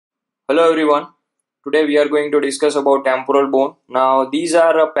Hello everyone. Today we are going to discuss about temporal bone. Now these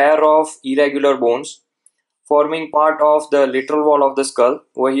are a pair of irregular bones forming part of the lateral wall of the skull.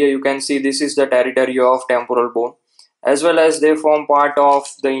 Over here you can see this is the territory of temporal bone, as well as they form part of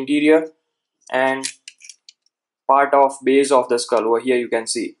the interior and part of base of the skull. Over here you can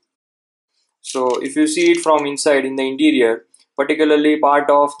see. So if you see it from inside in the interior, particularly part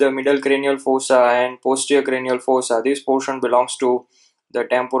of the middle cranial fossa and posterior cranial fossa, this portion belongs to the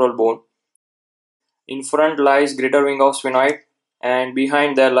temporal bone. In front lies greater wing of sphenoid, and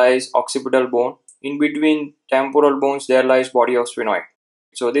behind there lies occipital bone. In between temporal bones there lies body of sphenoid.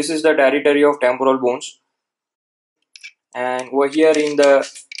 So this is the territory of temporal bones. And over here in the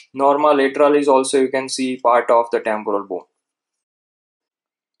norma lateralis also you can see part of the temporal bone.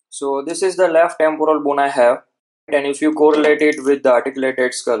 So this is the left temporal bone I have, and if you correlate it with the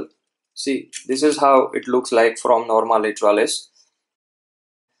articulated skull, see this is how it looks like from norma lateralis.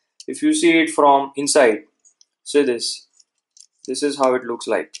 If you see it from inside, see this is how it looks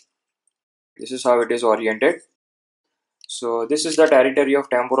like. This is how it is oriented. So this is the territory of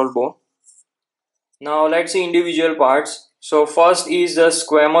temporal bone. Now let's see individual parts. So first is the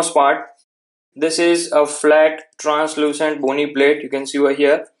squamous part. This is a flat translucent bony plate, you can see over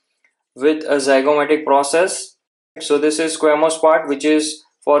here, with a zygomatic process. So this is squamous part, which is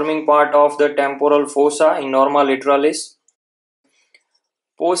forming part of the temporal fossa in norma lateralis.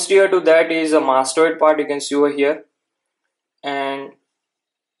 Posterior to that is a mastoid part, you can see over here, and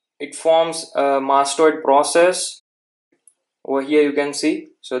it forms a mastoid process. Over here you can see.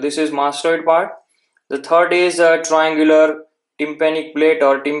 So this is mastoid part. The third is a triangular tympanic plate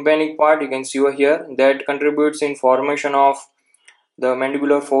or tympanic part, you can see over here, that contributes in formation of the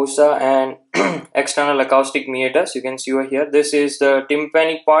mandibular fossa and external acoustic meatus, you can see over here. This is the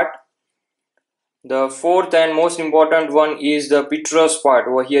tympanic part. The fourth and most important one is the petrous part.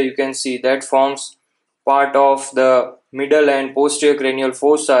 Over here you can see that forms part of the middle and posterior cranial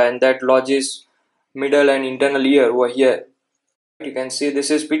fossa, and that lodges middle and internal ear over here. You can see this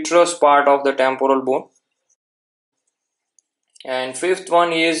is petrous part of the temporal bone. And fifth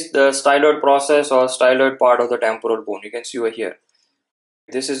one is the styloid process or styloid part of the temporal bone, you can see over here.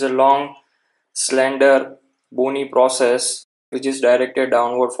 This is a long, slender, bony process which is directed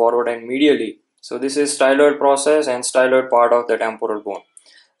downward, forward and medially. So this is styloid process and styloid part of the temporal bone.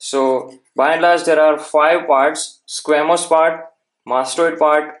 So by and large there are 5 parts: squamous part, mastoid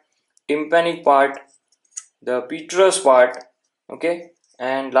part, tympanic part, the petrous part, okay,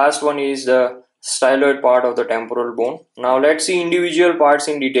 and last one is the styloid part of the temporal bone. Now let's see individual parts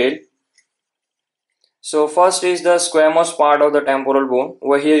in detail. So first is the squamous part of the temporal bone.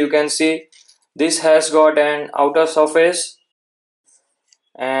 Over here you can see this has got an outer surface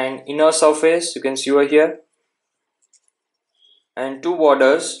and inner surface, you can see over here, and 2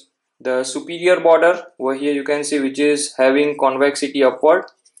 borders. The superior border over here you can see, which is having convexity upward,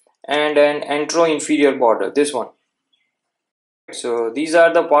 and an antero-inferior border, this one. So these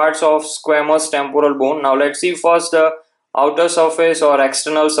are the parts of squamous temporal bone. Now let's see first the outer surface or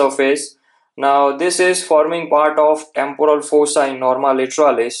external surface. Now this is forming part of temporal fossa in norma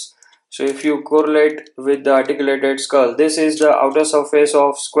lateralis. So if you correlate with the articulated skull, this is the outer surface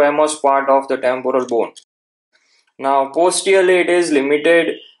of squamous part of the temporal bone. Now posteriorly it is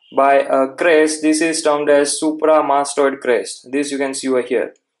limited by a crest. This is termed as supramastoid crest. This you can see over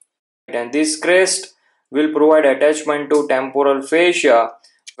here. And this crest will provide attachment to temporal fascia,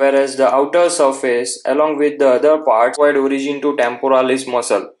 whereas the outer surface along with the other parts provide origin to temporalis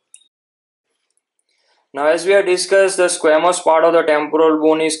muscle. Now as we have discussed, the squamous part of the temporal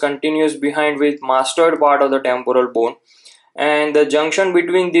bone is continuous behind with mastoid part of the temporal bone, and the junction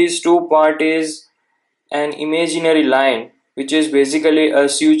between these two parts is an imaginary line, which is basically a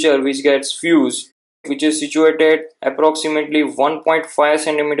suture which gets fused, which is situated approximately 1.5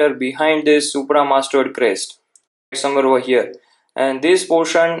 cm behind this supramastoid crest, somewhere over here, and this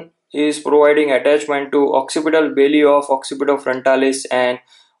portion is providing attachment to occipital belly of occipitofrontalis and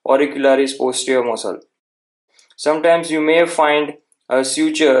auricularis posterior muscle. Sometimes you may find a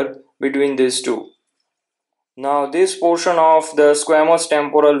suture between these two. Now this portion of the squamous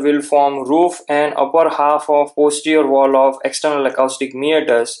temporal will form roof and upper half of posterior wall of external acoustic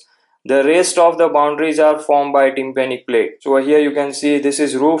meatus. The rest of the boundaries are formed by tympanic plate. So here you can see this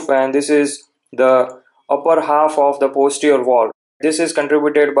is roof and this is the upper half of the posterior wall. This is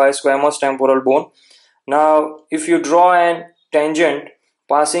contributed by squamous temporal bone. Now if you draw an tangent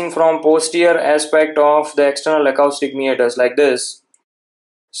passing from posterior aspect of the external acoustic meatus like this,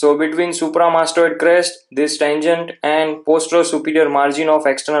 so between supramastoid crest, this tangent, and postero-superior margin of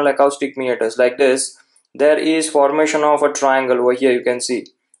external acoustic meatus like this, there is formation of a triangle over here, you can see.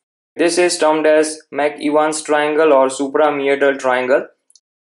 This is termed as McEwan's triangle or suprameatal triangle,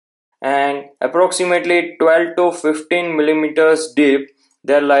 and approximately 12 to 15 millimeters deep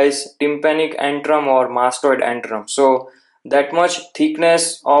there lies tympanic antrum or mastoid antrum. So that much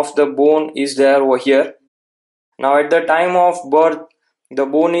thickness of the bone is there over here. Now at the time of birth the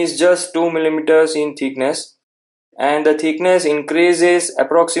bone is just 2 millimeters in thickness, and the thickness increases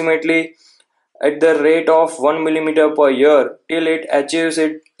approximately at the rate of 1 millimeter per year till it achieves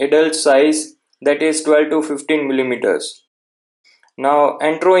its adult size, that is 12 to 15 millimeters. Now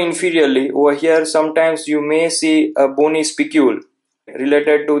anteroinferiorly over here sometimes you may see a bony spicule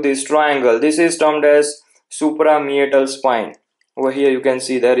related to this triangle. This is termed as suprameatal spine. Over here you can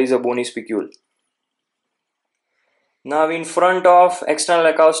see there is a bony spicule. Now in front of external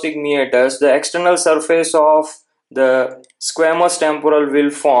acoustic meatus, the external surface of the squamous temporal will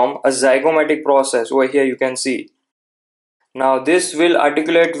form a zygomatic process. Over here you can see. Now this will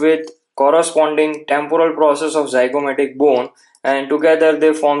articulate with corresponding temporal process of zygomatic bone, and together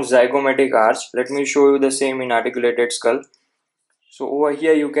they form zygomatic arch. Let me show you the same in articulated skull. So over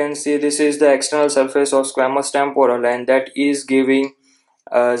here you can see this is the external surface of squamous temporal, and that is giving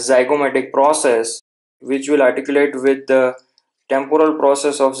a zygomatic process which will articulate with the temporal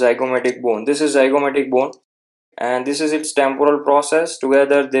process of zygomatic bone. This is zygomatic bone and this is its temporal process.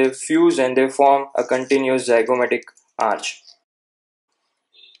 Together they fuse and they form a continuous zygomatic arch.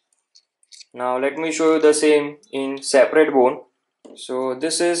 Now let me show you the same in separate bone. So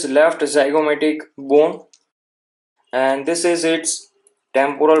this is left zygomatic bone and this is its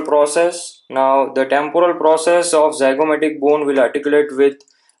temporal process. Now the temporal process of zygomatic bone will articulate with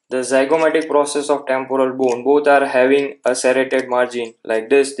the zygomatic process of temporal bone. Both are having a serrated margin like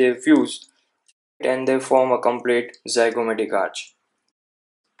this. They fuse and they form a complete zygomatic arch.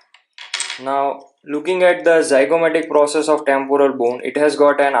 Now looking at the zygomatic process of temporal bone, it has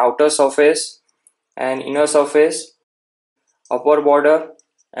got an outer surface, an inner surface, upper border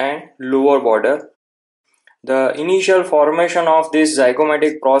and lower border. The initial formation of this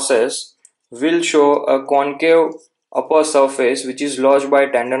zygomatic process will show a concave upper surface which is lodged by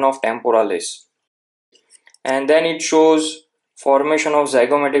tendon of temporalis, and then it shows formation of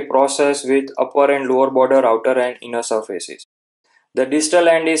zygomatic process with upper and lower border, outer and inner surfaces. The distal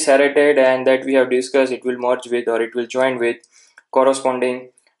end is serrated, and that we have discussed, it will merge with or it will join with corresponding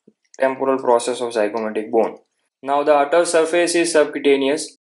temporal process of zygomatic bone. Now the outer surface is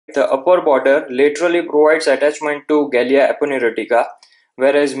subcutaneous. The upper border laterally provides attachment to gallia aponeurotica,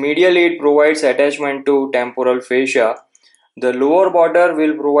 whereas medially it provides attachment to temporal fascia. The lower border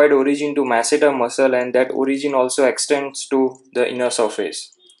will provide origin to masseter muscle, and that origin also extends to the inner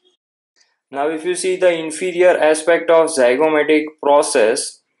surface. Now if you see the inferior aspect of zygomatic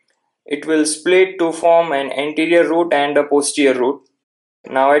process, it will split to form an anterior root and a posterior root.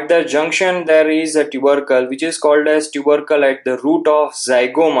 Now at the junction there is a tubercle which is called as tubercle at the root of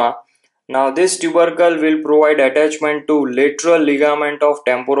zygoma. Now this tubercle will provide attachment to lateral ligament of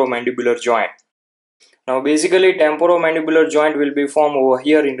temporomandibular joint. Now basically temporomandibular joint will be formed over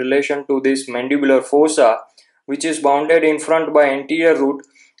here in relation to this mandibular fossa, which is bounded in front by anterior root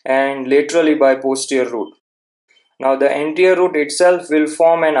and laterally by posterior root. Now the anterior root itself will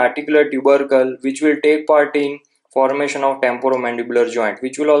form an articular tubercle which will take part in formation of temporomandibular joint,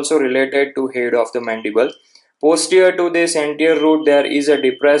 which will also related to head of the mandible. Posterior to this anterior root there is a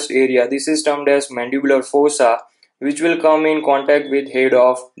depressed area. This is termed as mandibular fossa, which will come in contact with head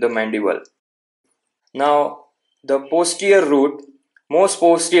of the mandible. Now the posterior root, most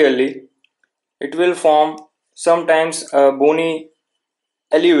posteriorly, it will form sometimes a bony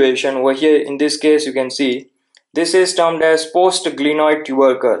elevation. Over here in this case you can see this is termed as post-glenoid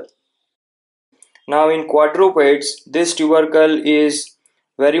tubercle. Now in quadrupeds this tubercle is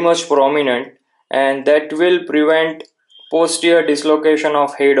very much prominent, and that will prevent posterior dislocation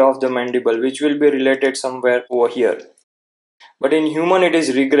of head of the mandible, which will be related somewhere over here. But in human it is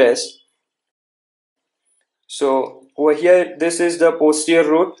regressed. So over here this is the posterior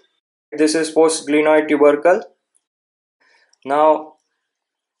root, this is post-glenoid tubercle. Now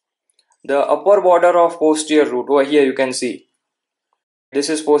the upper border of posterior root, over here you can see this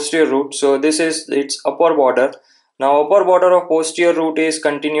is posterior root, so this is its upper border. Now upper border of posterior root is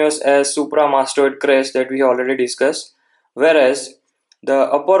continuous as supramastoid crest that we have already discussed, whereas the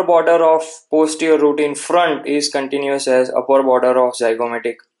upper border of posterior root in front is continuous as upper border of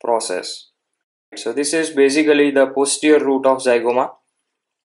zygomatic process. So this is basically the posterior root of zygoma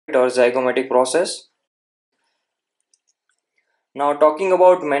or zygomatic process. Now talking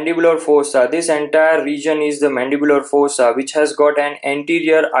about mandibular fossa, this entire region is the mandibular fossa, which has got an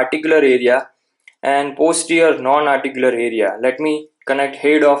anterior articular area and posterior non-articular area. Let me connect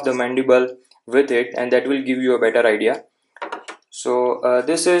head of the mandible with it, and that will give you a better idea. So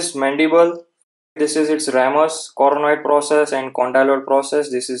this is mandible, this is its ramus, coronoid process and condyloid process.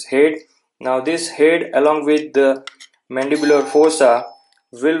 This is head. Now this head along with the mandibular fossa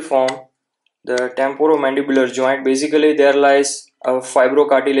will form the temporomandibular joint. Basically there lies a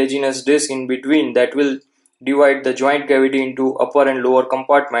fibrocartilaginous disc in between that will divide the joint cavity into upper and lower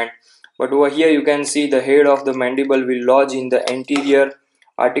compartment. But over here you can see the head of the mandible will lodge in the anterior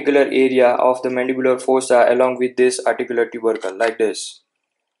articular area of the mandibular fossa along with this articular tubercle like this.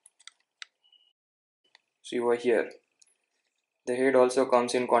 See over here, the head also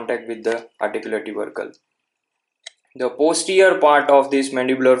comes in contact with the articular tubercle. The posterior part of this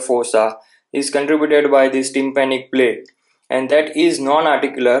mandibular fossa is contributed by this tympanic plate, and that is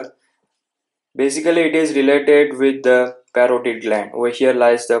non-articular. Basically it is related with the parotid gland. Over here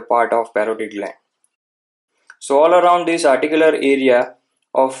lies the part of parotid gland. So all around this articular area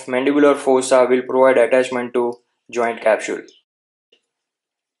of mandibular fossa will provide attachment to joint capsule.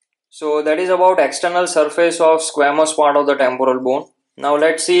 So that is about external surface of squamous part of the temporal bone. Now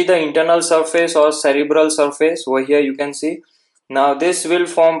let's see the internal surface or cerebral surface. Over here you can see. Now this will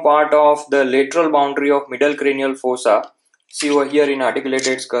form part of the lateral boundary of middle cranial fossa. See over here in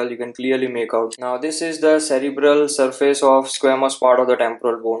articulated skull you can clearly make out. Now this is the cerebral surface of squamous part of the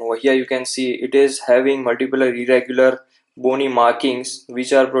temporal bone. Over here you can see it is having multiple irregular bony markings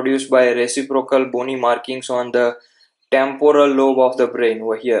which are produced by reciprocal bony markings on the temporal lobe of the brain.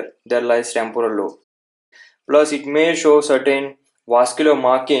 Over here there lies temporal lobe. Plus it may show certain vascular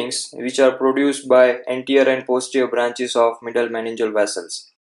markings which are produced by anterior and posterior branches of middle meningeal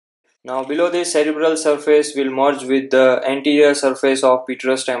vessels. Now below this cerebral surface will merge with the anterior surface of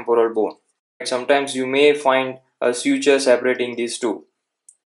petrous temporal bone. Sometimes you may find a suture separating these two.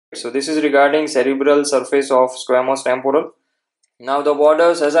 So this is regarding cerebral surface of squamous temporal. Now the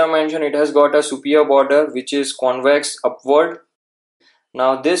borders, as I mentioned, it has got a superior border which is convex upward.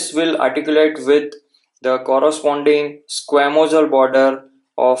 Now this will articulate with the corresponding squamosal border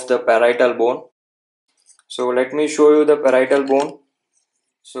of the parietal bone. So let me show you the parietal bone.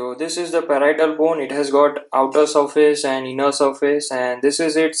 So this is the parietal bone. It has got outer surface and inner surface, and this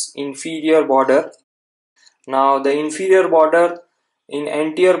is its inferior border. Now the inferior border in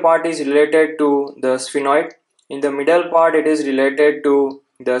anterior part is related to the sphenoid. In the middle part it is related to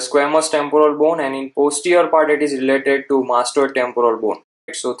the squamous temporal bone, and in posterior part it is related to mastoid temporal bone.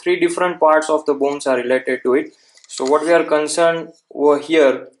 So three different parts of the bones are related to it. So what we are concerned over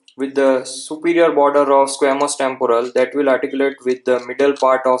here with the superior border of squamous temporal, that will articulate with the middle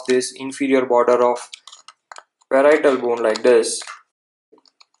part of this inferior border of parietal bone like this.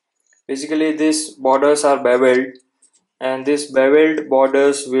 Basically these borders are beveled, and these beveled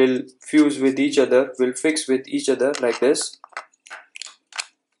borders will fuse with each other, will fix with each other like this.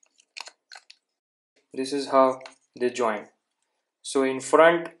 This is how they join. So in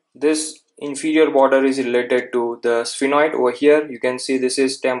front, this inferior border is related to the sphenoid. Over here you can see this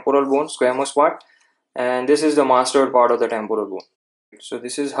is temporal bone, squamous part, and this is the mastoid part of the temporal bone. So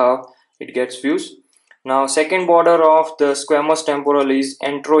this is how it gets fused. Now second border of the squamous temporal is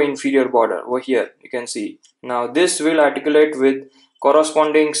antero-inferior border. Over here you can see. Now this will articulate with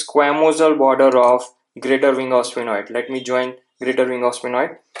corresponding squamosal border of greater wing of sphenoid. Let me join greater wing of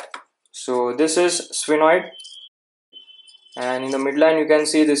sphenoid. So this is sphenoid, and in the midline you can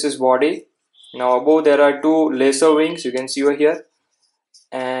see this is body. Now above there are two lesser wings, you can see over here,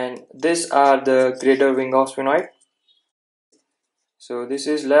 and these are the greater wing of sphenoid. So this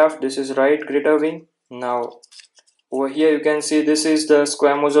is left, this is right greater wing. Now over here you can see this is the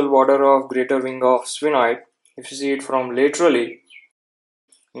squamosal border of greater wing of sphenoid. If you see it from laterally,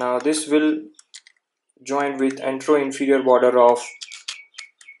 now this will join with antero-inferior border of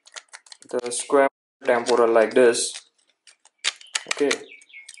the squamosal temporal like this. Okay,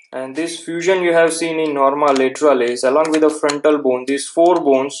 and this fusion you have seen in norma lateralis along with the frontal bone, these four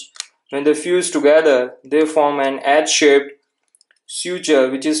bones, when they fuse together they form an H-shaped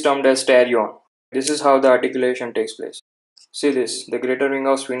suture which is termed as steryon. This is how the articulation takes place. See this, the greater wing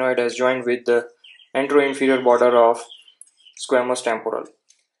of sphenoid has joined with the antero-inferior border of squamous temporal.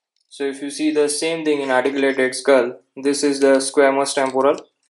 So if you see the same thing in articulated skull, this is the squamous temporal,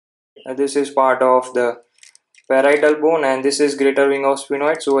 this is part of the parietal bone, and this is greater wing of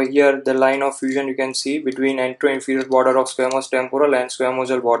sphenoid. So over here the line of fusion you can see between antero-inferior border of squamous temporal and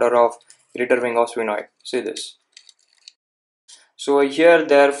squamosal border of greater wing of sphenoid. See this. So here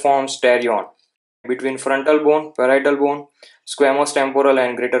there forms steryon between frontal bone, parietal bone, squamous temporal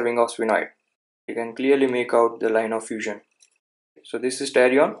and greater wing of sphenoid. You can clearly make out the line of fusion. So this is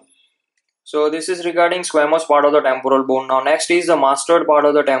steryon. So this is regarding squamous part of the temporal bone. Now next is the mastoid part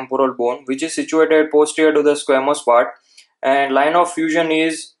of the temporal bone, which is situated posterior to the squamous part, and line of fusion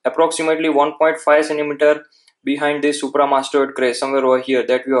is approximately 1.5 centimeter behind the supramastoid crest, somewhere over here,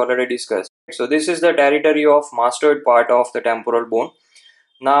 that we already discussed. So this is the territory of mastoid part of the temporal bone.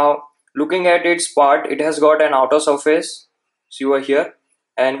 Now looking at its part, it has got an outer surface, see over here,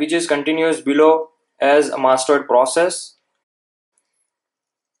 and which is continuous below as a mastoid process.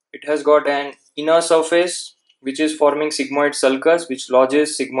 It has got an inner surface which is forming sigmoid sulcus which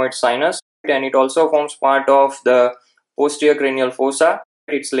lodges sigmoid sinus, and it also forms part of the posterior cranial fossa,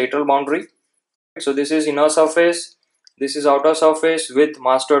 its lateral boundary. So this is inner surface, this is outer surface with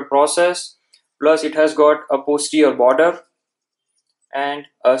mastoid process, plus it has got a posterior border and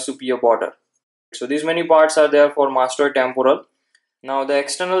a superior border. So these many parts are there for mastoid temporal. Now the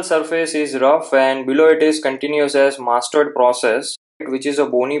external surface is rough and below it is continuous as mastoid process, which is a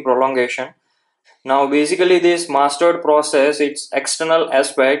bony prolongation. Now basically this mastoid process, its external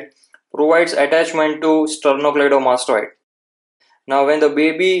aspect, provides attachment to sternocleidomastoid. Now when the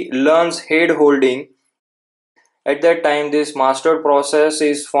baby learns head holding, at that time this mastoid process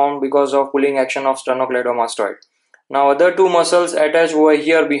is formed because of pulling action of sternocleidomastoid. Now other two muscles attached over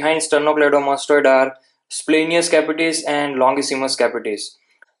here behind sternocleidomastoid are splenius capitis and longissimus capitis.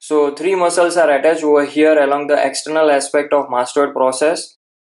 So three muscles are attached over here along the external aspect of mastoid process: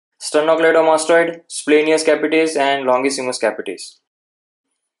 sternocleidomastoid, splenius capitis and longissimus capitis.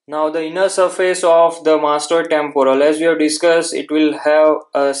 Now the inner surface of the mastoid temporal, as we have discussed, it will have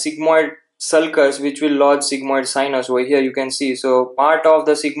a sigmoid sulcus which will lodge sigmoid sinus. Over here you can see, so part of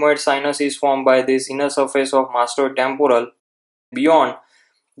the sigmoid sinus is formed by this inner surface of mastoid temporal. Beyond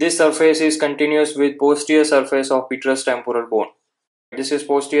this surface is continuous with posterior surface of petrous temporal bone. This is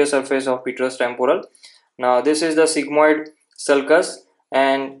posterior surface of petrous temporal. Now this is the sigmoid sulcus,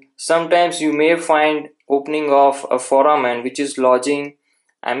 and sometimes you may find opening of a foramen which is lodging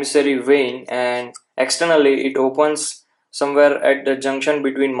emissary vein, and externally it opens somewhere at the junction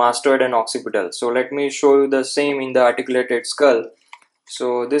between mastoid and occipital. So let me show you the same in the articulated skull.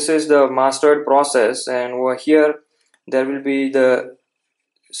 So this is the mastoid process, and over here there will be the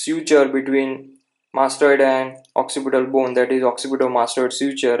suture between mastoid and occipital bone, that is occipitomastoid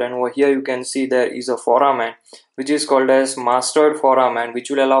suture, and over here you can see there is a foramen which is called as mastoid foramen, which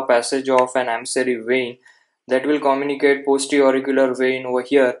will allow passage of an emissary vein that will communicate posterior auricular vein over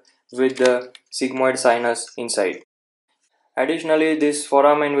here with the sigmoid sinus inside. Additionally, this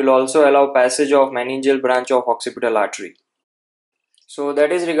foramen will also allow passage of meningeal branch of occipital artery. So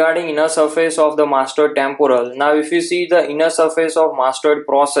that is regarding inner surface of the mastoid temporal. Now if you see the inner surface of mastoid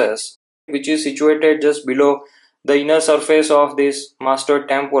process, which is situated just below the inner surface of this mastoid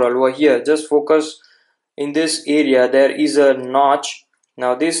temporal over here, just focus in this area, there is a notch.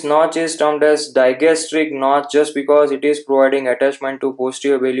 Now this notch is termed as digastric notch just because it is providing attachment to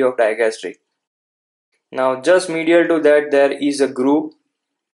posterior belly of digastric. Now just medial to that there is a groove.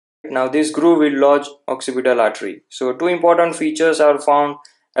 Now this groove will lodge occipital artery. So two important features are found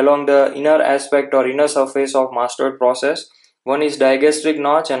along the inner aspect or inner surface of mastoid process. One is digastric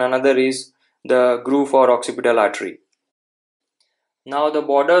notch and another is the groove for occipital artery. Now the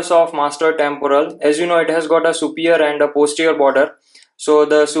borders of mastoid temporal, as you know, it has got a superior and a posterior border. So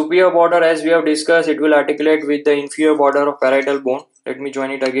the superior border, as we have discussed, it will articulate with the inferior border of parietal bone. Let me join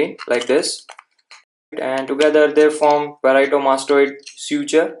it again like this, and together they form parieto-mastoid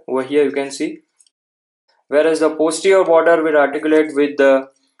suture. Over here you can see, whereas the posterior border will articulate with the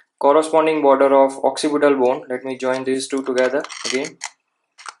corresponding border of occipital bone. Let me join these two together again.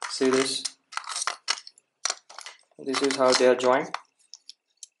 See this, this is how they are joined.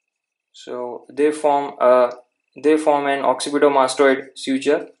 So they form an occipitomastoid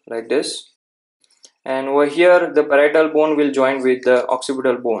suture like this, and over here the parietal bone will join with the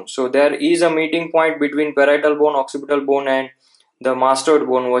occipital bone. So there is a meeting point between parietal bone, occipital bone and the mastoid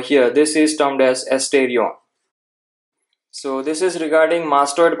bone over here. This is termed as asterion. So this is regarding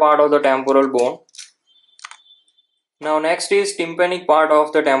mastoid part of the temporal bone. Now next is tympanic part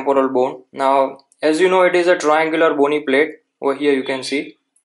of the temporal bone. Now as you know, it is a triangular bony plate. Over here you can see,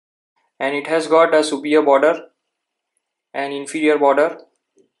 and it has got a superior border, an inferior border,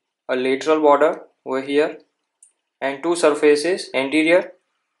 a lateral border over here, and two surfaces, anterior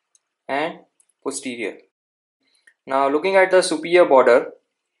and posterior. Now looking at the superior border,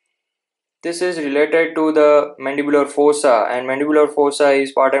 this is related to the mandibular fossa, and mandibular fossa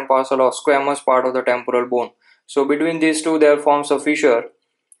is part and parcel of squamous part of the temporal bone. So between these two there forms a fissure.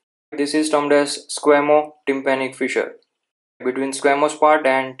 This is termed as squamo-tympanic fissure between squamous part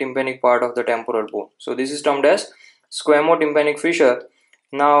and tympanic part of the temporal bone. So this is termed as squamo-tympanic fissure.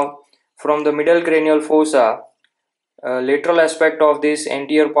 Now from the middle cranial fossa, lateral aspect of this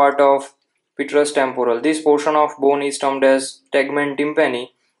anterior part of petrous temporal. This portion of bone is termed as tegmen tympani,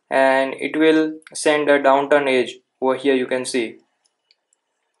 and it will send a downturn edge. Over here you can see.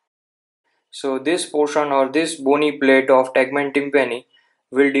 So this portion or this bony plate of tegmen tympani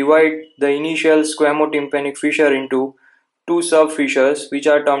will divide the initial squamotympanic fissure into two sub-fissures, which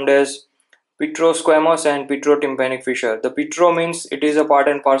are termed as petrosquamous and petrotympanic fissure. The petro means it is a part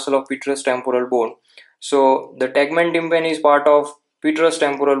and parcel of petrous temporal bone. So the tegmen tympani is part of petrous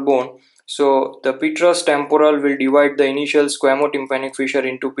temporal bone. So the petrous temporal will divide the initial squamotympanic fissure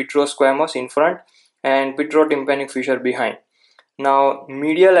into petrosquamous in front and petrotympanic fissure behind. Now,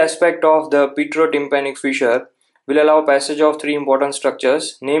 medial aspect of the petrotympanic fissure will allow passage of three important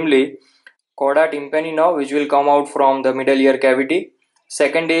structures, namely chorda tympani now, which will come out from the middle ear cavity.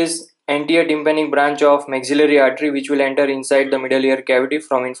 Second is anterior tympanic branch of maxillary artery, which will enter inside the middle ear cavity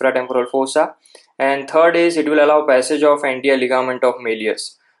from infratemporal fossa. And third is it will allow passage of anterior ligament of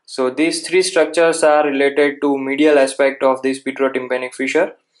malleus. So these three structures are related to medial aspect of this petrotympanic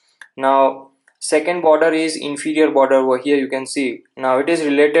fissure. Now, second border is inferior border. Over here you can see. Now it is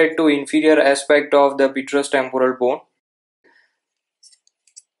related to inferior aspect of the petrous temporal bone.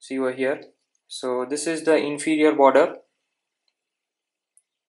 See over here. So this is the inferior border,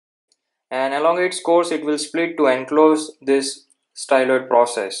 and along its course it will split to enclose this styloid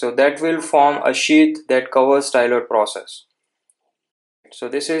process. So that will form a sheath that covers styloid process. So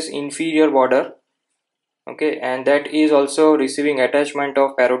this is inferior border, okay, and that is also receiving attachment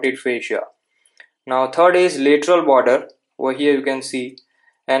of parotid fascia. Now third is lateral border. Over here you can see,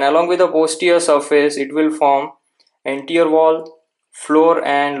 and along with the posterior surface it will form anterior wall, floor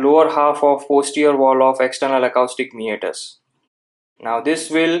and lower half of posterior wall of external acoustic meatus. Now this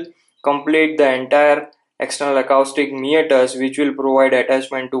will complete the entire external acoustic meatus, which will provide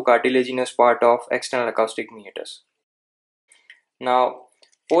attachment to cartilaginous part of external acoustic meatus. Now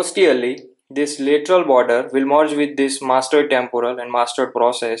posteriorly, this lateral border will merge with this mastoid temporal and mastoid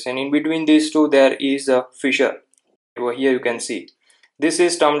process, and in between these two there is a fissure. Over here you can see. This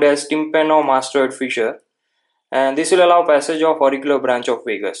is termed as tympanomastoid fissure, and this will allow passage of auricular branch of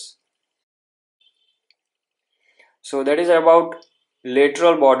vagus. So that is about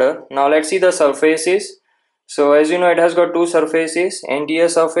lateral border. Now let's see the surfaces. So as you know, it has got two surfaces, anterior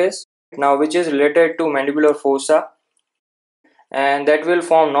surface, now which is related to mandibular fossa, and that will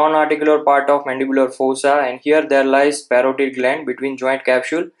form non-articular part of mandibular fossa, and here there lies parotid gland between joint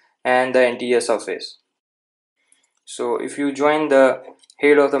capsule and the anterior surface. So if you join the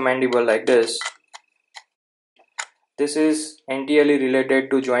head of the mandible like this is anteriorly related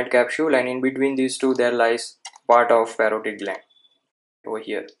to joint capsule, and in between these two there lies part of parotid gland over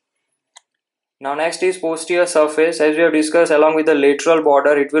here. Now next is posterior surface. As we have discussed, along with the lateral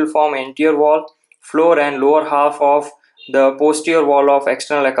border it will form anterior wall, floor and lower half of the posterior wall of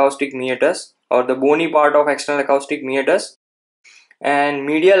external acoustic meatus, or the bony part of external acoustic meatus, and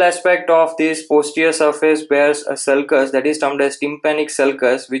medial aspect of this posterior surface bears a sulcus that is termed as tympanic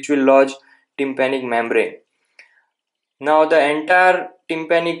sulcus, which will lodge tympanic membrane. Now the entire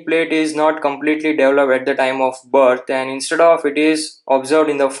tympanic plate is not completely developed at the time of birth, and instead of it is observed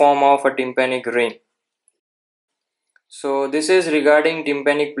in the form of a tympanic ring. So this is regarding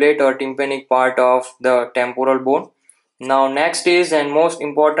tympanic plate or tympanic part of the temporal bone. Now next is, and most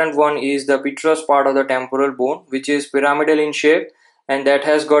important one, is the petrous part of the temporal bone, which is pyramidal in shape, and that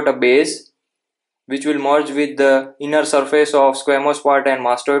has got a base which will merge with the inner surface of squamous part and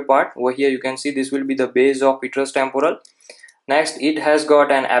mastoid part. Over here you can see this will be the base of petrous temporal. Next, it has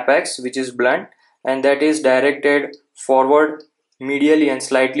got an apex which is blunt, and that is directed forward, medially and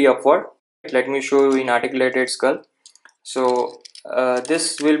slightly upward. Let me show you in articulated skull. So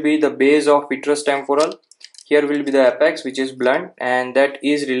this will be the base of petrous temporal. Here will be the apex which is blunt, and that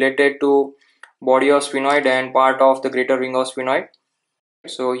is related to body of sphenoid and part of the greater ring of sphenoid.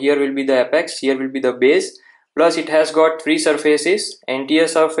 So here will be the apex, here will be the base, plus it has got three surfaces: anterior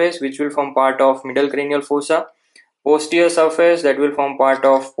surface which will form part of middle cranial fossa, posterior surface that will form part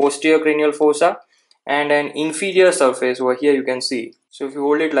of posterior cranial fossa, and an inferior surface. Over here you can see. So if you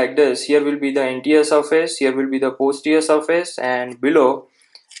hold it like this, here will be the anterior surface, here will be the posterior surface, and below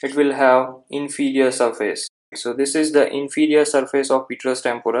it will have inferior surface. So this is the inferior surface of petrous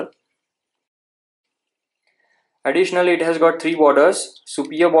temporal. Additionally, it has got three borders: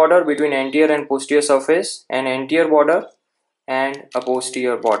 superior border between anterior and posterior surface, an anterior border, and a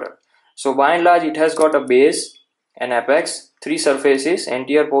posterior border. So by and large it has got a base, an apex, three surfaces: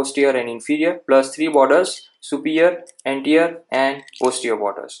 anterior, posterior and inferior, plus three borders: superior, anterior and posterior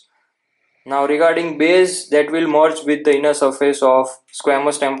borders. Now regarding base, that will merge with the inner surface of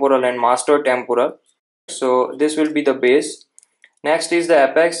squamous temporal and master temporal. So this will be the base. Next is the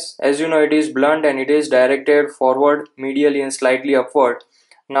apex. As you know, it is blunt and it is directed forward, medially and slightly upward.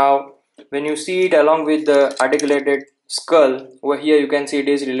 Now when you see it along with the articulated skull, over here you can see it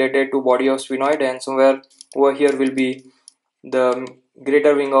is related to body of sphenoid, and somewhere over here will be the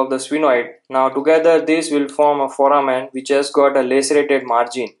greater wing of the sphenoid. Now together this will form a foramen which has got a lacerated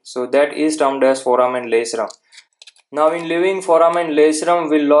margin. So that is termed as foramen lacerum. Now in living, foramen lacerum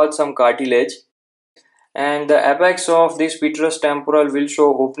will lodge some cartilage, and the apex of this petrous temporal will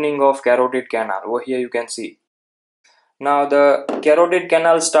show opening of carotid canal. Over here you can see. Now the carotid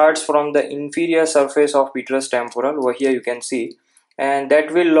canal starts from the inferior surface of petrous temporal. Over here you can see, and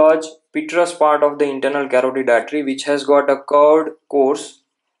that will lodge petrous part of the internal carotid artery, which has got a curved course,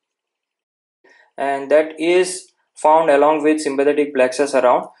 and that is found along with sympathetic plexus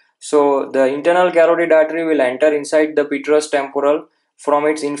around. So the internal carotid artery will enter inside the petrous temporal from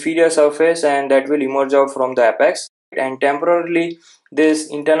its inferior surface, and that will emerge out from the apex, and temporarily this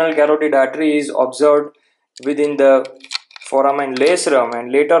internal carotid artery is observed within the foramen lacerum,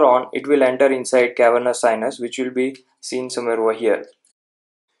 and later on it will enter inside cavernous sinus, which will be seen somewhere over here.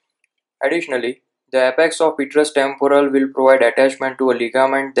 Additionally, the apex of petrous temporal will provide attachment to a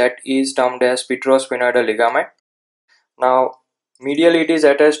ligament that is termed as petrosphenoidal ligament. Now, medially it is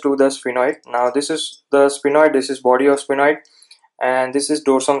attached to the sphenoid. Now, this is the sphenoid, this is body of sphenoid, and this is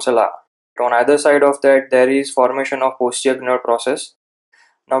dorsum sella. On either side of that, there is formation of posterior nerve process.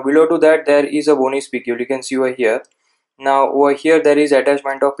 Now, below to that, there is a bony spicule. You can see over here. Now, over here, there is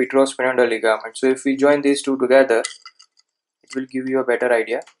attachment of petrosphenoidal ligament. So, if we join these two together, it will give you a better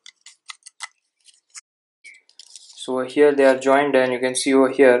idea. So here they are joined, and you can see over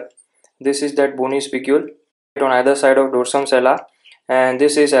here, this is that bony spicule on either side of dorsum sella, and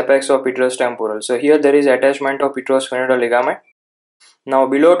this is apex of petrous temporal. So here there is attachment of petrosphenoidal ligament. Now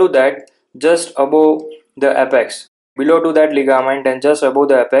below to that, just above the apex, below to that ligament and just above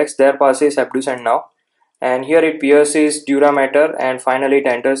the apex, there passes abducent nerve, and here it pierces dura mater, and finally it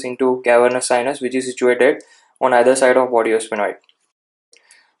enters into cavernous sinus, which is situated on either side of body of sphenoid.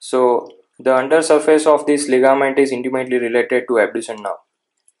 So the undersurface of this ligament is intimately related to abducent nerve.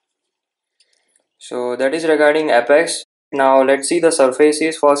 So that is regarding apex. Now let's see the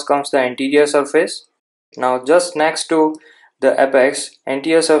surfaces. First comes the anterior surface. Now just next to the apex,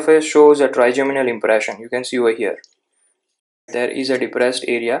 anterior surface shows a trigeminal impression. You can see over here. There is a depressed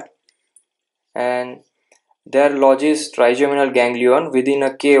area, and there lodges trigeminal ganglion within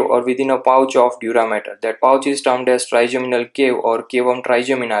a cave or within a pouch of dura mater. That pouch is termed as trigeminal cave or cavum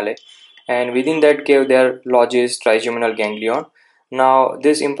trigeminale, and within that cave there lodges trigeminal ganglion. Now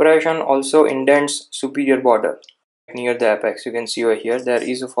this impression also indents superior border near the apex. You can see over here there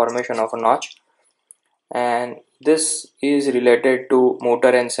is a formation of a notch, and this is related to motor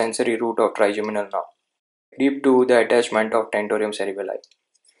and sensory root of trigeminal nerve, deep to the attachment of tentorium cerebelli.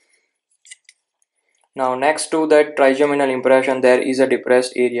 Now next to that trigeminal impression there is a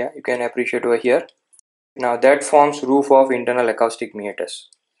depressed area. You can appreciate over here. Now that forms roof of internal acoustic meatus.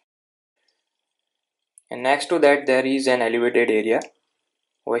 And next to that there is an elevated area.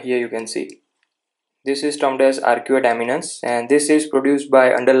 Over here you can see. This is termed as arcuate eminence, and this is produced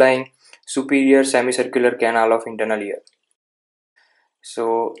by underlying superior semicircular canal of internal ear.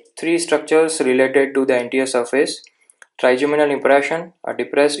 So three structures related to the anterior surface: trigeminal impression, a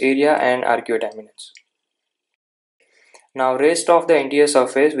depressed area, and arcuate eminence. Now rest of the anterior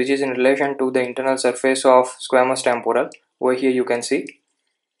surface, which is in relation to the internal surface of squamous temporal, over here you can see.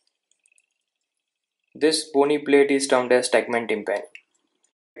 This bony plate is termed as tegmen tympani.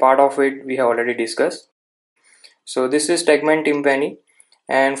 Part of it we have already discussed. So this is tegmen tympani,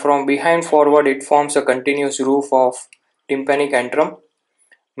 and from behind forward it forms a continuous roof of tympanic antrum,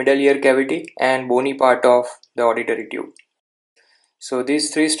 middle ear cavity, and bony part of the auditory tube. So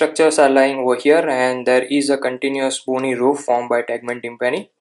these three structures are lying over here, and there is a continuous bony roof formed by tegmen tympani.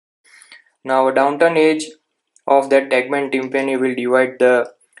 Now a downturn edge of that tegmen tympani will divide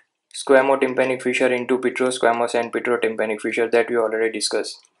the squamotympanic fissure into petrosquamous and petrotympanic fissure that we already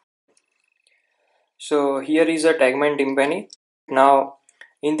discussed. So here is a tegmen tympani. Now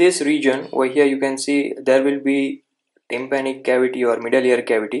in this region over here you can see there will be tympanic cavity or middle ear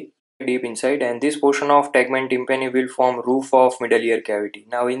cavity deep inside, and this portion of tegmen tympani will form roof of middle ear cavity.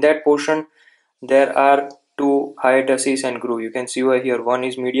 Now in that portion there are two hiatuses and groove. You can see over here, one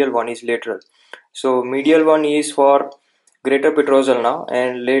is medial, one is lateral. So medial one is for greater petrosal nerve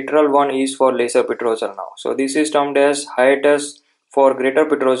and lateral one is for lesser petrosal nerve. So this is termed as hiatus for greater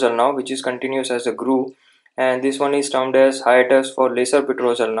petrosal nerve, which is continuous as a groove, and this one is termed as hiatus for lesser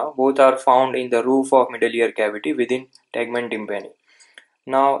petrosal nerve. Both are found in the roof of middle ear cavity within tegment tympani.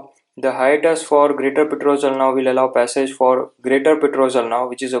 Now, the hiatus for greater petrosal nerve will allow passage for greater petrosal nerve,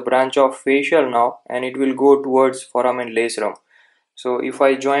 which is a branch of facial nerve, and it will go towards foramen lacerum. So, if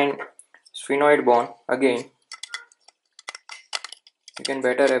I join sphenoid bone again, you can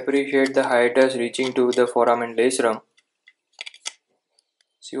better appreciate the hiatus reaching to the foramen lacerum.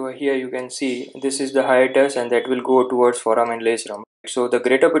 So here you can see this is the hiatus, and that will go towards foramen lacerum. So the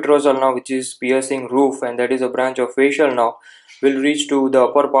greater petrosal nerve, which is piercing roof, and that is a branch of facial nerve, will reach to the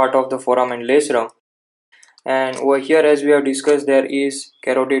upper part of the foramen lacerum. And over here, as we have discussed, there is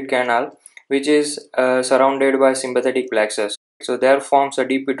carotid canal, which is surrounded by sympathetic plexus. So there forms a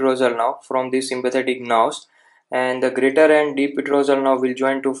deep petrosal nerve from these sympathetic nerves, and the greater and deep petrosal nerve will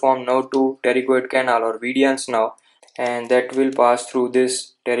join to form nerve to pterygoid canal or Vidian's nerve, and that will pass through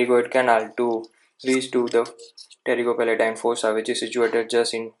this pterygoid canal to reach to the pterygopalatine fossa, which is situated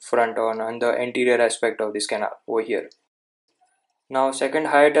just in front on the anterior aspect of this canal over here. Now second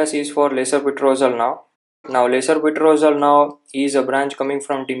hiatus is for lesser petrosal nerve. Now lesser petrosal nerve is a branch coming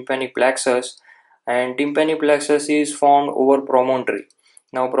from tympanic plexus, and tympanic plexus is found over promontory.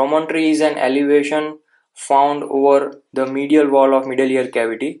 Now promontory is an elevation found over the medial wall of middle ear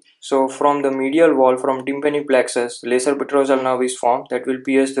cavity. So from the medial wall, from tympanic plexus, lesser petrosal nerve is formed that will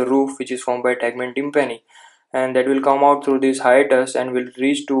pierce the roof, which is formed by tegment tympani, and that will come out through this hiatus and will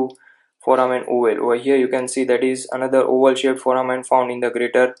reach to foramen oval. Over here you can see that is another oval shaped foramen found in the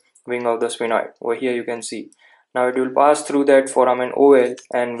greater wing of the sphenoid. Over here you can see. Now it will pass through that foramen oval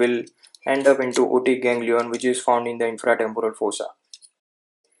and will end up into otic ganglion, which is found in the infratemporal fossa.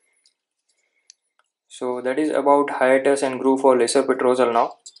 So that is about hiatus and groove for lesser petrosal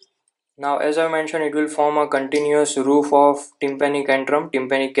nerve. Now as I mentioned, it will form a continuous roof of tympanic antrum,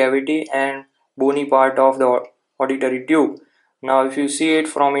 tympanic cavity, and bony part of the auditory tube. Now if you see it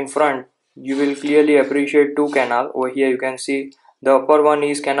from in front, you will clearly appreciate two canal. Over here you can see the upper one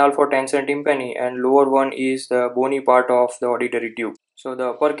is canal for tensor tympani, and lower one is the bony part of the auditory tube. So the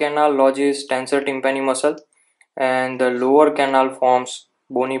upper canal lodges tensor tympani muscle, and the lower canal forms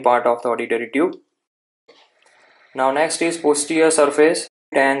bony part of the auditory tube. Now next is posterior surface,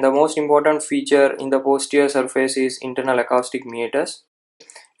 and the most important feature in the posterior surface is internal acoustic meatus.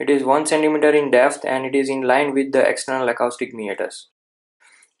 It is 1 cm in depth, and it is in line with the external acoustic meatus.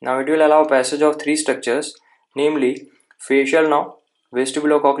 Now it will allow passage of three structures, namely facial nerve,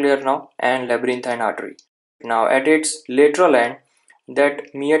 vestibulocochlear nerve, and labyrinthine artery. Now at its lateral end,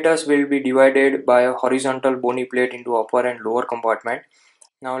 that meatus will be divided by a horizontal bony plate into upper and lower compartment.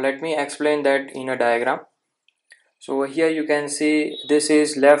 Now let me explain that in a diagram. So here you can see this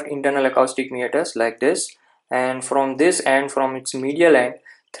is left internal acoustic meatus like this, and from this end, from its medial end,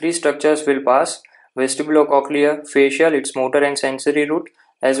 three structures will pass: vestibulocochlear, facial, its motor and sensory root,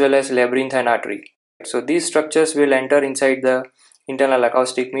 as well as labyrinthine artery. So these structures will enter inside the internal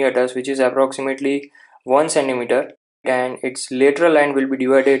acoustic meatus, which is approximately 1 cm, and its lateral end will be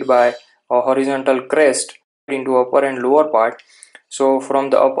divided by a horizontal crest into upper and lower part. So from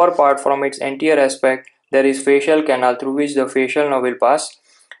the upper part, from its anterior aspect, there is facial canal through which the facial nerve will pass,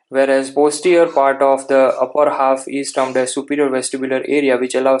 whereas posterior part of the upper half is termed as superior vestibular area,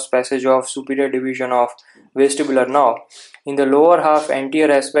 which allows passage of superior division of vestibular nerve. In the lower half,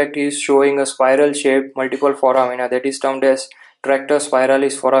 anterior aspect is showing a spiral shaped multiple foramina that is termed as tractus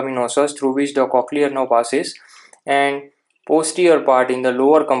spiralis foraminosus, through which the cochlear nerve passes, and posterior part in the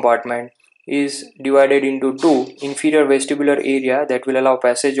lower compartment is divided into two: inferior vestibular area that will allow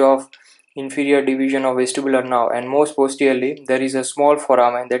passage of inferior division of vestibular nerve, and most posteriorly there is a small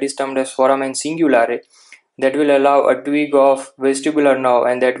foramen that is termed as foramen singulare that will allow a twig of vestibular nerve,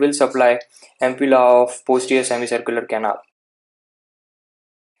 and that will supply ampulla of posterior semicircular canal.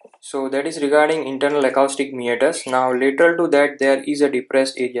 So that is regarding internal acoustic meatus. Now lateral to that there is a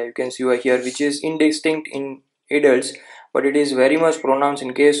depressed area, you can see over here, which is indistinct in adults, but it is very much pronounced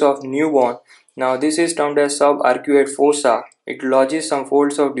in case of newborn. Now this is termed as subarcuate fossa. It lodges some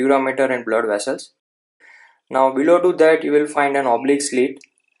folds of dura mater and blood vessels. Now below to that you will find an oblique slit.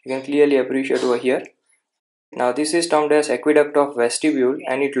 You can clearly appreciate over here. Now this is termed as aqueduct of vestibule,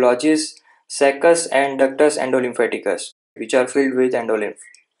 and it lodges saccus and ductus endolymphaticus, which are filled with endolymph.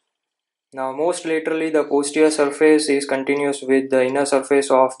 Now most laterally, the posterior surface is continuous with the inner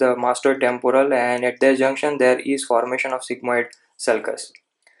surface of the mastoid temporal, and at their junction there is formation of sigmoid sulcus.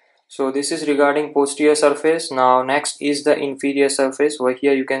 So this is regarding posterior surface. Now next is the inferior surface. Over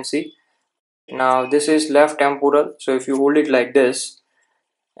here you can see. Now this is left temporal. So if you hold it like this,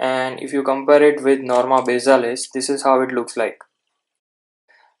 and if you compare it with norma basalis, this is how it looks like.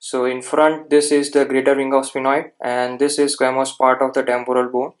 So in front, this is the greater wing of sphenoid, and this is squamous part of the temporal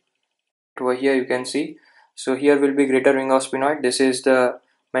bone. Over here you can see. So here will be greater wing of sphenoid. This is the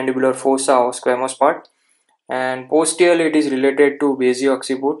mandibular fossa of squamous part, and posteriorly it is related to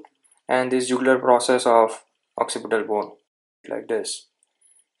basio-occiput and this jugular process of occipital bone, like this.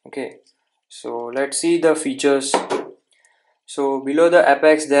 Okay, so let's see the features. So below the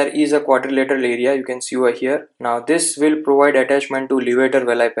apex there is a quadrilateral area, you can see over here. Now this will provide attachment to levator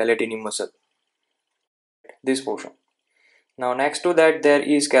velli palatini muscle, this portion. Now next to that there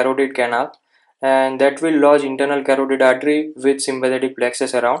is carotid canal, and that will lodge internal carotid artery with sympathetic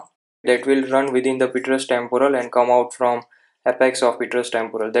plexus around, that will run within the petrous temporal and come out from apex of petrous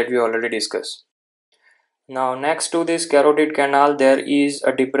temporal, that we already discussed. Now next to this carotid canal there is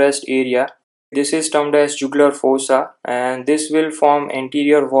a depressed area. This is termed as jugular fossa, and this will form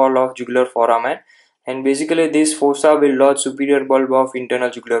anterior wall of jugular foramen, and basically this fossa will lodge superior bulb of internal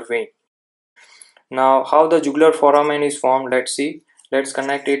jugular vein. Now how the jugular foramen is formed, let's see. Let's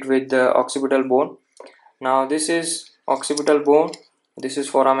connect it with the occipital bone. Now this is occipital bone, this is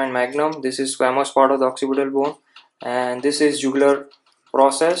foramen magnum, this is squamous part of the occipital bone, and this is jugular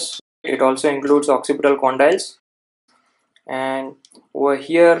process. It also includes occipital condyles, and over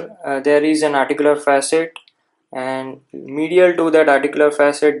here there is an articular facet, and medial to that articular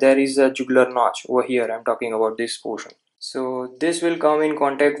facet there is a jugular notch. Over here I'm talking about this portion. So this will come in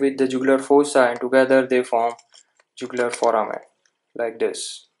contact with the jugular fossa, and together they form jugular foramen, like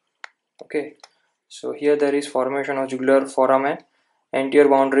this. Okay, so here there is formation of jugular foramen. Anterior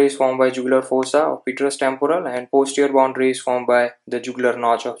boundary is formed by jugular fossa of petrous temporal, and posterior boundary is formed by the jugular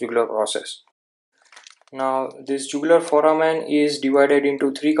notch of jugular process. Now this jugular foramen is divided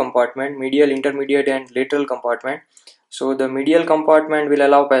into three compartments: medial, intermediate and lateral compartment. So the medial compartment will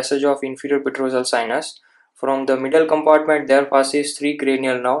allow passage of inferior petrosal sinus. From the middle compartment there passes three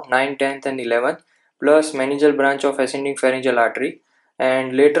cranial nerve, 9th, 10th and 11th, plus meningeal branch of ascending pharyngeal artery,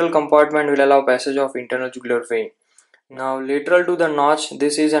 and lateral compartment will allow passage of internal jugular vein. Now lateral to the notch,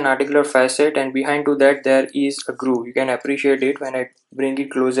 this is an articular facet, and behind to that there is a groove. You can appreciate it when I bring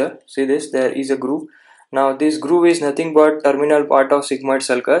it closer. See this, there is a groove. Now this groove is nothing but terminal part of sigmoid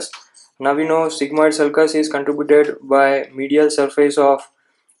sulcus. Now we know sigmoid sulcus is contributed by medial surface of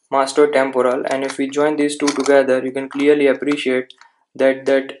mastoid temporal, and if we join these two together you can clearly appreciate that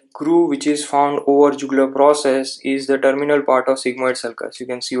that groove which is found over jugular process is the terminal part of sigmoid sulcus. You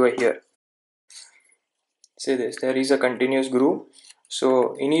can see over here. See this, there is a continuous groove.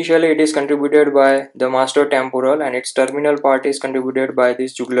 So initially it is contributed by the mastoid temporal, and its terminal part is contributed by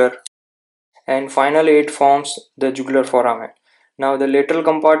this jugular, and finally it forms the jugular foramen. Now the lateral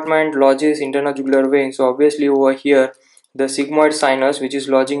compartment lodges internal jugular vein, so obviously over here the sigmoid sinus which is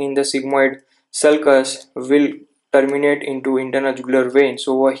lodging in the sigmoid sulcus will terminate into internal jugular vein.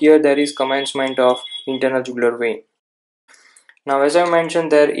 So over here there is commencement of internal jugular vein. Now as I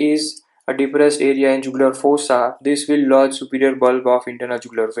mentioned, there is a depressed area in jugular fossa. This will lodge superior bulb of internal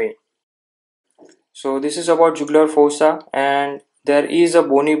jugular vein. So this is about jugular fossa, and there is a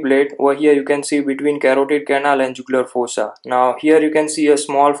bony plate over here. You can see between carotid canal and jugular fossa. Now here you can see a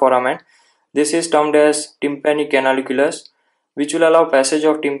small foramen. This is termed as tympanic canaliculus, which will allow passage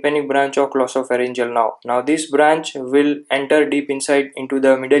of tympanic branch of glossopharyngeal nerve. Now this branch will enter deep inside into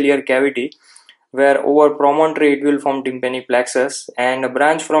the middle ear cavity, where over promontory it will form tympanic plexus, and a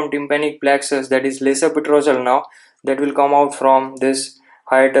branch from tympanic plexus, that is lesser petrosal nerve, that will come out from this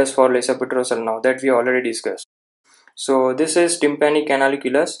hiatus for lesser petrosal nerve, that we already discussed. So this is tympanic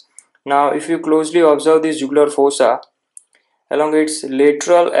canaliculus. Now if you closely observe this jugular fossa along its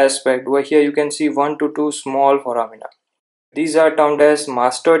lateral aspect, over here you can see 1 to 2 small foramina. These are termed as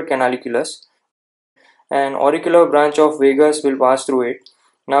mastoid canaliculus. An auricular branch of vagus will pass through it.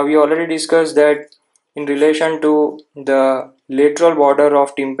 Now we already discussed that in relation to the lateral border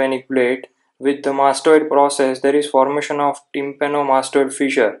of tympanic plate with the mastoid process, there is formation of tympanomastoid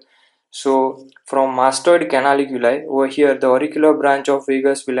fissure. So from mastoid canaliculi, over here the auricular branch of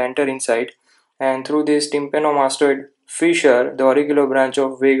vagus will enter inside, and through this tympanomastoid fissure the auricular branch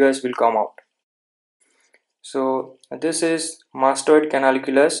of vagus will come out. So this is mastoid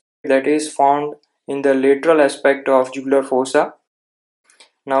canaliculus, that is found in the lateral aspect of jugular fossa.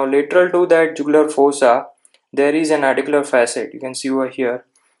 Now lateral to that jugular fossa there is an articular facet, you can see over here.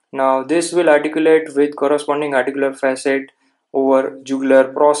 Now this will articulate with corresponding articular facet over jugular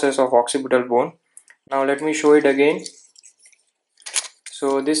process of occipital bone. Now let me show it again.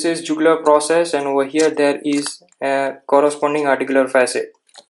 So this is jugular process, and over here there is a corresponding articular facet.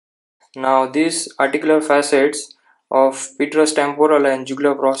 Now these articular facets of petrous temporal and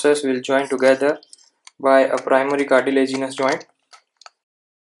jugular process will join together by a primary cartilaginous joint.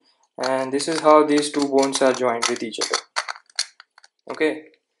 and this is how these two bones are joined with each other. Okay,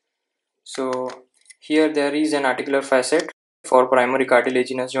 so here there is an articular facet for primary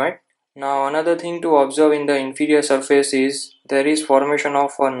cartilaginous joint. Now another thing to observe in the inferior surface is there is formation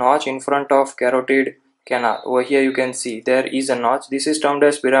of a notch in front of carotid canal. Over here you can see there is a notch. This is termed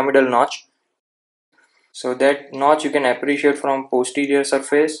as pyramidal notch. So that notch you can appreciate from posterior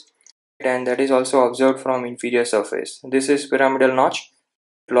surface, and that is also observed from inferior surface. This is pyramidal notch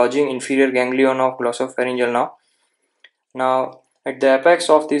lodging inferior ganglion of glossopharyngeal nerve. Now at the apex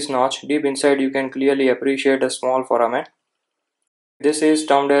of this notch, deep inside you can clearly appreciate a small foramen. This is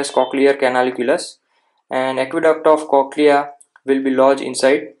termed as cochlear canaliculus. An aqueduct of cochlea will be lodged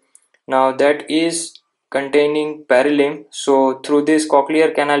inside. Now that is containing perilymph. So through this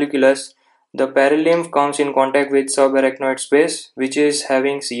cochlear canaliculus, the perilymph comes in contact with subarachnoid space, which is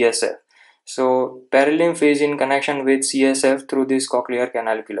having CSF. So perilymph is in connection with CSF through this cochlear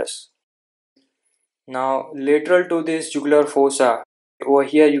canaliculus. Now lateral to this jugular fossa, over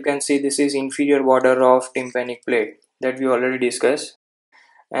here you can see this is inferior border of tympanic plate that we already discussed,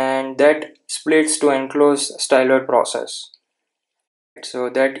 and that splits to enclose styloid process. So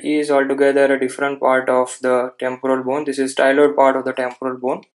that is altogether a different part of the temporal bone. This is styloid part of the temporal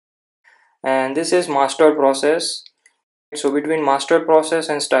bone, and this is mastoid process. So between mastoid process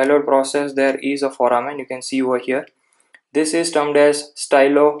and styloid process there is a foramen, you can see over here. This is termed as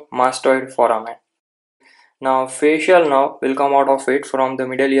stylomastoid foramen. Now facial nerve will come out of it from the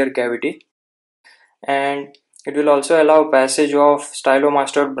middle ear cavity, and it will also allow passage of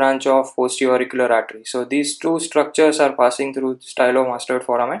stylomastoid branch of posterior auricular artery. So these two structures are passing through stylomastoid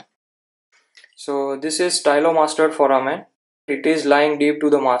foramen. So this is stylomastoid foramen. It is lying deep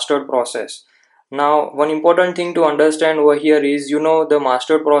to the mastoid process. Now one important thing to understand over here is, the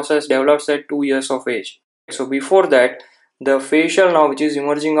mastoid process develops at 2 years of age. So before that, the facial nerve which is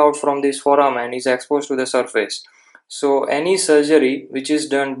emerging out from this foramen is exposed to the surface. So any surgery which is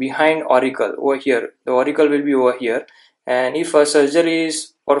done behind auricle over here, the auricle will be over here, and if a surgery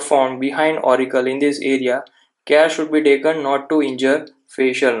is performed behind auricle in this area, care should be taken not to injure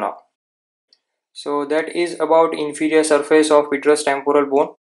facial nerve. So that is about inferior surface of petrous temporal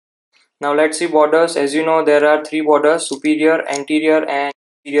bone. Now let's see borders. As you know, there are three borders: superior, anterior and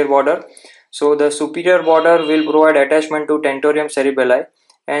inferior border. So the superior border will provide attachment to tentorium cerebelli,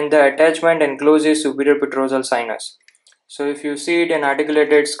 and the attachment encloses superior petrosal sinus. So if you see it in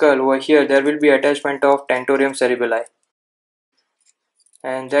articulated skull over here, there will be attachment of tentorium cerebelli,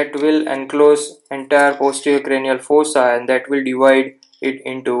 and that will enclose entire posterior cranial fossa, and that will divide it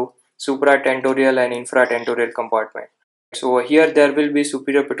into supratentorial and infratentorial compartment. So over here there will be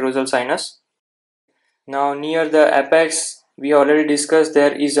superior petrosal sinus. Now near the apex, we already discussed,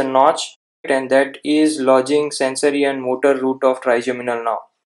 there is a notch, and that is lodging sensory and motor root of trigeminal nerve.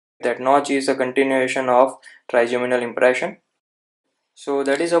 That notch is a continuation of trigeminal impression. So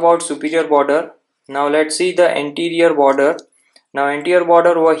that is about superior border. Now let's see the anterior border. Now anterior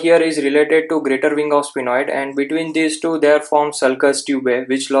border over here is related to greater wing of sphenoid, and between these two there forms sulcus tubae,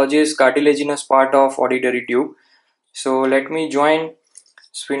 which lodges cartilaginous part of auditory tube. So let me join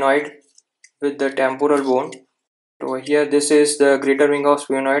sphenoid with the temporal bone. Over here this is the greater wing of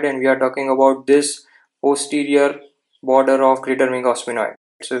sphenoid, and we are talking about this posterior border of greater wing of sphenoid.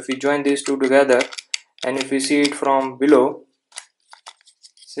 So if we join these two together, and if we see it from below,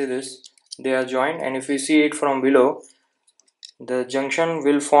 see this, they are joined, and if we see it from below, the junction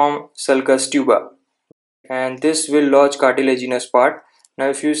will form sulcus tuba, and this will lodge cartilaginous part. Now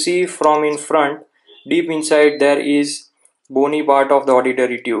if you see from in front, deep inside there is bony part of the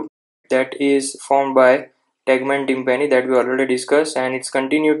auditory tube that is formed by tegmen tympani that we already discussed, and its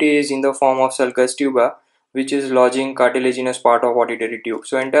continuity is in the form of sulcus tuba, which is lodging cartilaginous part of auditory tube.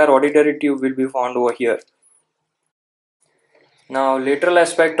 So entire auditory tube will be found over here. Now lateral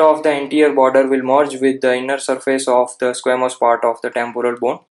aspect of the anterior border will merge with the inner surface of the squamous part of the temporal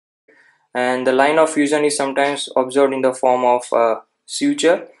bone, and the line of fusion is sometimes observed in the form of a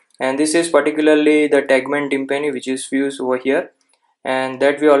suture, and this is particularly the tegmen tympani which is fused over here, and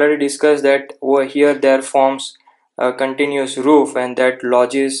that we already discussed that over here there forms a continuous roof, and that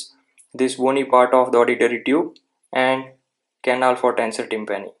lodges this bony part of the auditory tube and canal for tensor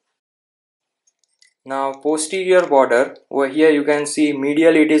tympani. Now posterior border, over here you can see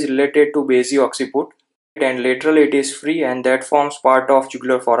medial it is related to basio-occiput, and lateral it is free, and that forms part of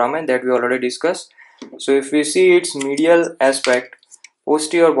jugular foramen that we already discussed. So if we see its medial aspect,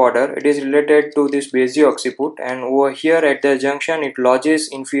 posterior border, it is related to this basio-occiput, and over here at the junction it lodges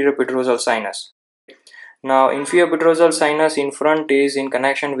inferior petrosal sinus. Now inferior petrosal sinus in front is in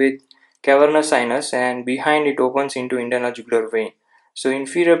connection with cavernous sinus, and behind it opens into internal jugular vein. So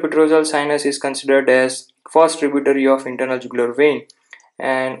inferior petrosal sinus is considered as first tributary of internal jugular vein,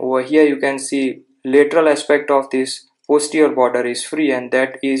 and over here you can see lateral aspect of this posterior border is free, and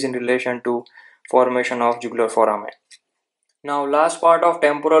that is in relation to formation of jugular foramen. Now last part of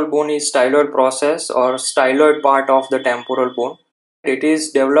temporal bone is styloid process or styloid part of the temporal bone. It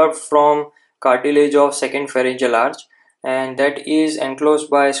is developed from cartilage of second pharyngeal arch, and that is enclosed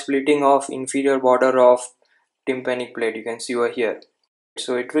by splitting of inferior border of tympanic plate. You can see over here.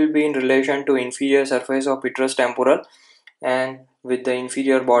 So it will be in relation to inferior surface of petrous temporal and with the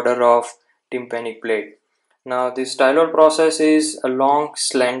inferior border of tympanic plate. Now this styloid process is a long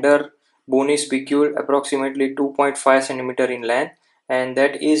slender bony spicule approximately 2.5 cm in length, and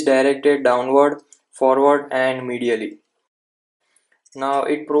that is directed downward, forward and medially. Now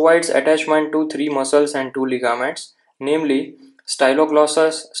it provides attachment to three muscles and two ligaments, namely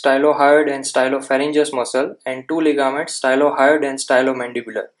styloglossus, stylohyoid and stylopharyngeus muscle, and two ligaments, stylohyoid and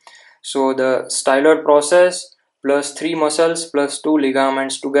stylomandibular. So the styloid process plus three muscles plus two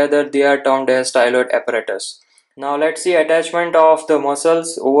ligaments together, they are termed as styloid apparatus. Now let's see attachment of the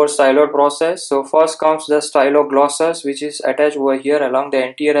muscles over styloid process. So first comes the styloglossus, which is attached over here along the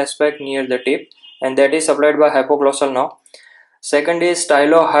anterior aspect near the tip, and that is supplied by hypoglossal nerve. Second is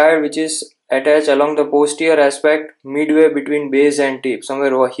stylohyoid, which is attached along the posterior aspect midway between base and tip,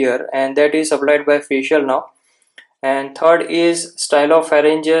 somewhere over here, and that is supplied by facial nerve. And third is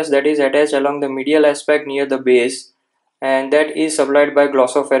stylopharyngeus, that is attached along the medial aspect near the base, and that is supplied by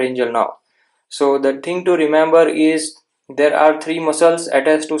glossopharyngeal nerve. So the thing to remember is there are three muscles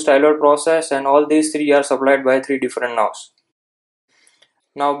attached to styloid process, and all these three are supplied by three different nerves.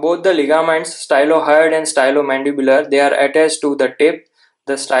 Now both the ligaments stylohyoid and stylomandibular, they are attached to the tip.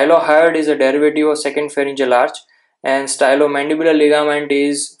 The stylohyoid is a derivative of second pharyngeal arch, and stylomandibular ligament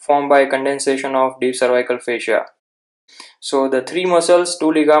is formed by condensation of deep cervical fascia. So the three muscles,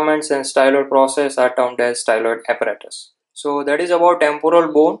 two ligaments and styloid process are termed as styloid apparatus. So that is about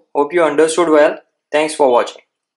temporal bone. Hope you understood well. Thanks for watching.